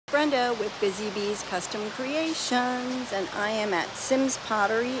Brenda with Busy Bees Custom Creations, and I am at Sims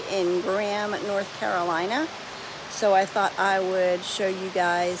Pottery in Graham, North Carolina. So I thought I would show you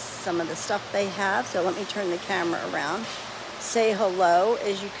guys some of the stuff they have. So let me turn the camera around. Say hello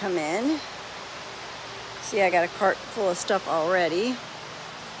as you come in. See, I got a cart full of stuff already.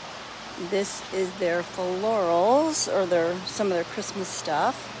 This is their florals, or some of their Christmas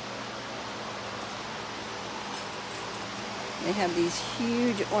stuff. They have these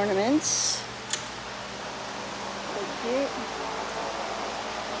huge ornaments. So cute.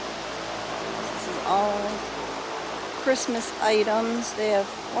 This is all Christmas items. They have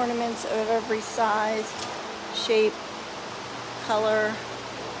ornaments of every size, shape, color.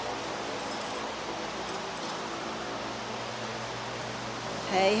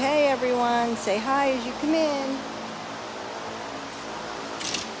 Hey, hey everyone, say hi as you come in.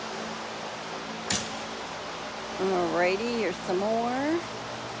 Alrighty, here's some more.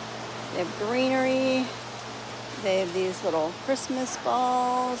 They have greenery. They have these little Christmas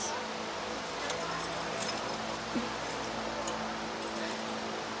balls.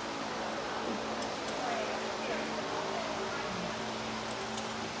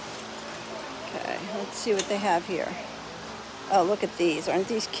 Okay, let's see what they have here. Oh, look at these. Aren't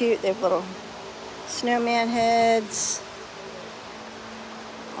these cute? They have little snowman heads.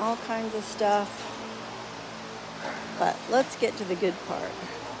 All kinds of stuff. But let's get to the good part.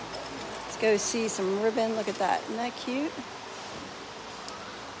 Let's go see some ribbon. Look at that. Isn't that cute?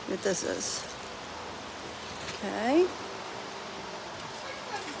 What this is. Okay.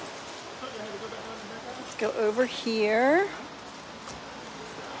 Let's go over here.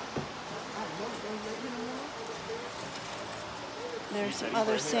 There's some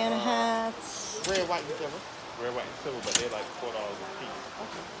other Santa hats. Red, white, and silver. Red, white, and silver, but they're like $4 a piece.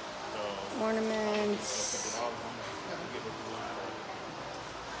 Okay. Ornaments.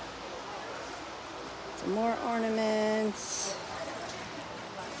 Some more ornaments.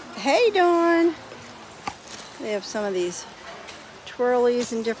 Hey, Dawn. They have some of these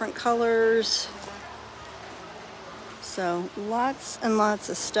twirlies in different colors. So lots and lots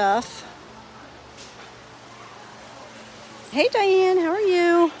of stuff. Hey, Diane, how are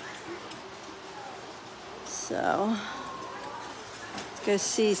you? So let's go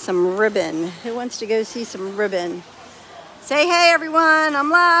see some ribbon. Who wants to go see some ribbon? Say hey everyone, I'm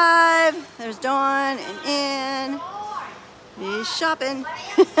live. There's Dawn and Ann. He's shopping.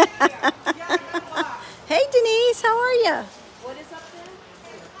 Hey Denise, how are you? What is up there?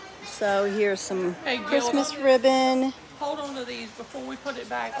 So here's some Hey, Gil, Christmas ribbon. Hold on to these before we put it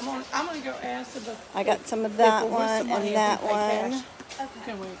back. I'm gonna go ask the. I got some of that one and that one. Okay.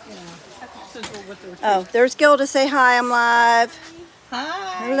 Can we, since we're with the Oh, there's Gilda. Say hi, I'm live.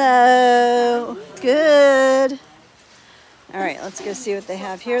 Hi. Hello. Good. All right, let's go see what they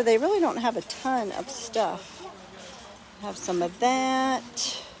have here. They really don't have a ton of stuff. Have some of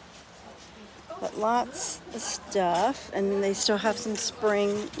that, but lots of stuff. And they still have some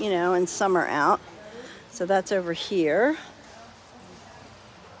spring, and summer out. So that's over here.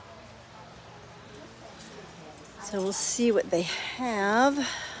 So we'll see what they have.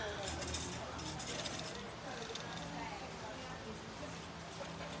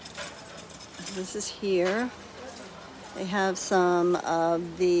 This is here. They have some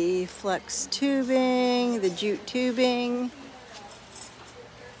of the flex tubing, the jute tubing,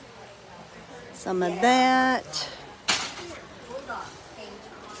 some of that.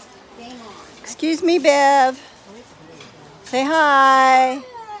 Excuse me, Bev. Say hi.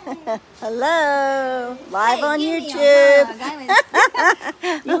 Hello. Live on YouTube.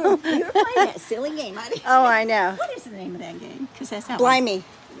 You were playing that silly game. Oh, I know. What is the name of that game? Because that's how. Blimey.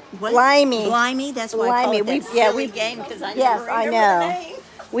 What? Blimey. Blimey. That's why I call it that silly game, because I never remember the name.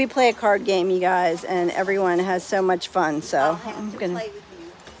 We play a card game, you guys, and everyone has so much fun. So I'm gonna play with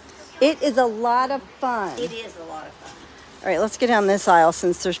you. It is a lot of fun. It is a lot of fun. All right, let's get down this aisle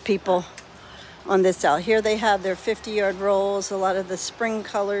since there's people on this aisle. Here they have their 50-yard rolls, a lot of the spring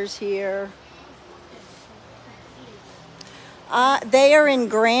colors here. They are in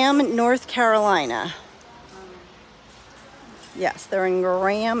Graham, North Carolina. Yes, they're in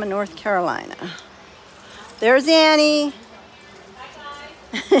Graham, North Carolina. There's Annie.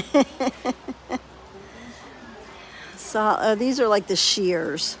 So these are like the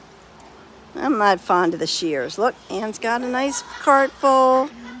shears. I'm not fond of the shears. Look, Ann's got a nice cart full.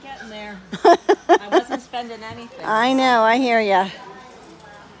 I'm getting there. I wasn't spending anything. I know, I hear ya.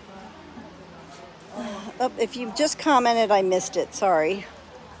 Oh, if you just commented, I missed it. Sorry.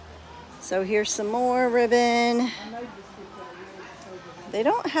 So here's some more ribbon. They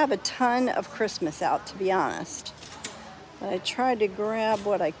don't have a ton of Christmas out, to be honest. I tried to grab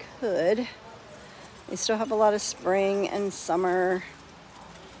what I could. They still have a lot of spring and summer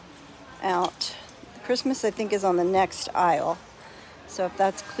out. Christmas, I think, is on the next aisle. So if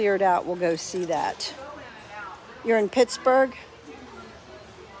that's cleared out, we'll go see that. You're in Pittsburgh?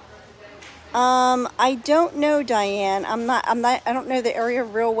 I don't know, Diane. I don't know the area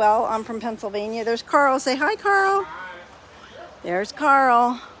real well. I'm from Pennsylvania. There's Carl. Say hi, Carl. There's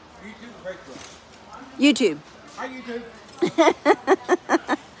Carl. YouTube. Hi, YouTube.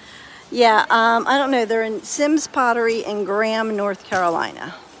 Yeah, I don't know. They're in Sims Pottery in Graham, North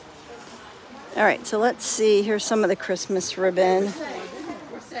Carolina. All right, so let's see. Here's some of the Christmas ribbon.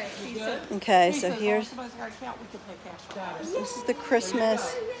 Okay, so here's, this is the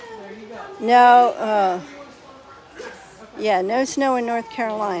Christmas. No, yeah, no snow in North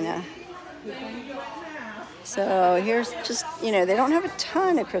Carolina. So here's just, you know, they don't have a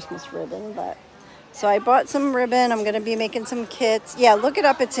ton of Christmas ribbon, but, so I bought some ribbon. I'm going to be making some kits. Yeah, look it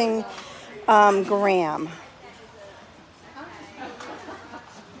up. It's in Graham.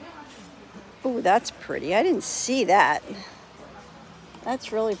 Oh, that's pretty. I didn't see that.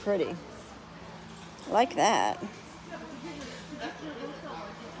 That's really pretty. I like that.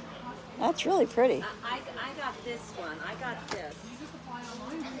 That's really pretty. I got this one. I got this.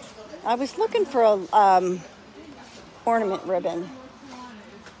 I was looking for a ornament ribbon.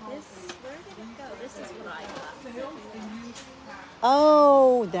 This, where did it go? This is what I got.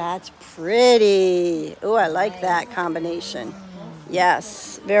 Oh, that's pretty. Oh, I like that combination.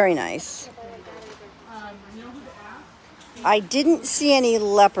 Yes, very nice. I didn't see any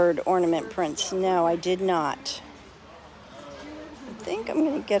leopard ornament prints. No, I did not. I think I'm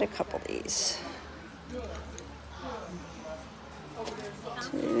going to get a couple of these.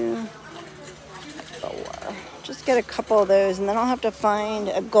 2, 4. Just get a couple of those, and then I'll have to find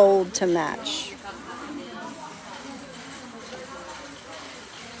a gold to match.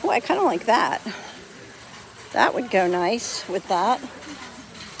 Oh, I kind of like that. That would go nice with that.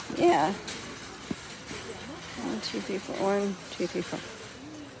 Yeah. 1, 2, 3, 4. 1, 2, 3,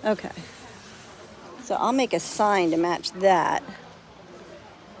 4. Okay. So I'll make a sign to match that.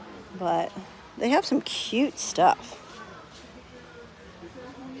 But they have some cute stuff.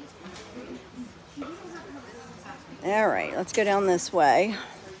 All right, let's go down this way.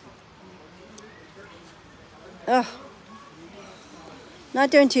 Oh,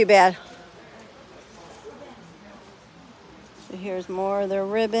 not doing too bad. So here's more of the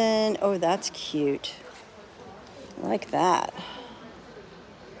ribbon. Oh, that's cute. I like that.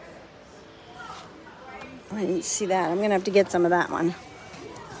 I didn't see that. I'm going to have to get some of that one.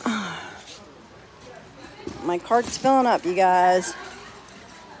 My cart's filling up, you guys.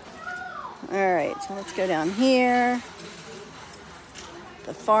 All right, so let's go down here.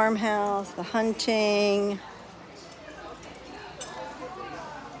 The farmhouse, the hunting.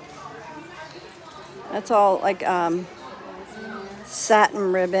 That's all like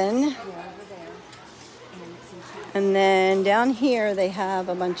satin ribbon. And then down here they have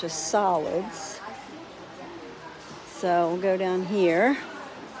a bunch of solids. So we'll go down here.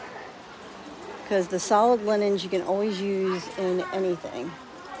 Because the solid linens you can always use in anything.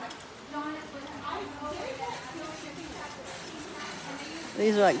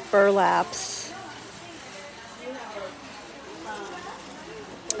 These are like burlaps.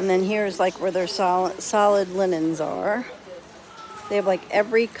 And then here's like where their solid linens are. They have like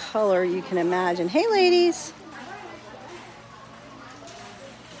every color you can imagine. Hey ladies!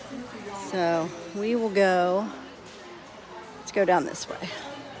 So we will go, let's go down this way.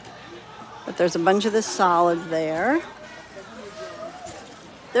 But there's a bunch of the solids there.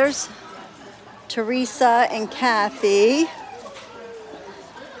 There's Teresa and Kathy.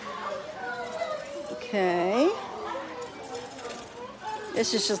 Okay.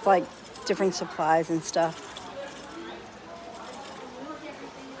 This is just like different supplies and stuff.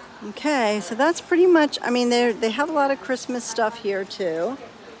 Okay, so that's pretty much, I mean, they have a lot of Christmas stuff here too.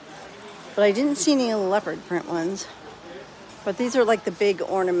 But I didn't see any leopard print ones. But these are like the big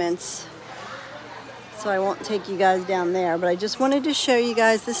ornaments. So I won't take you guys down there. But I just wanted to show you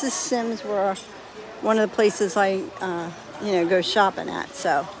guys, this is Sims, where one of the places I go shopping at.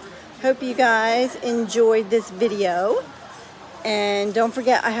 So hope you guys enjoyed this video. And don't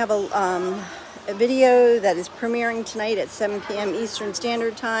forget, I have a video that is premiering tonight at 7 p.m. Eastern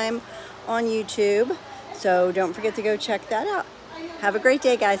Standard Time on YouTube. So don't forget to go check that out. Have a great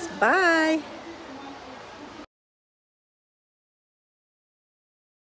day, guys. Bye.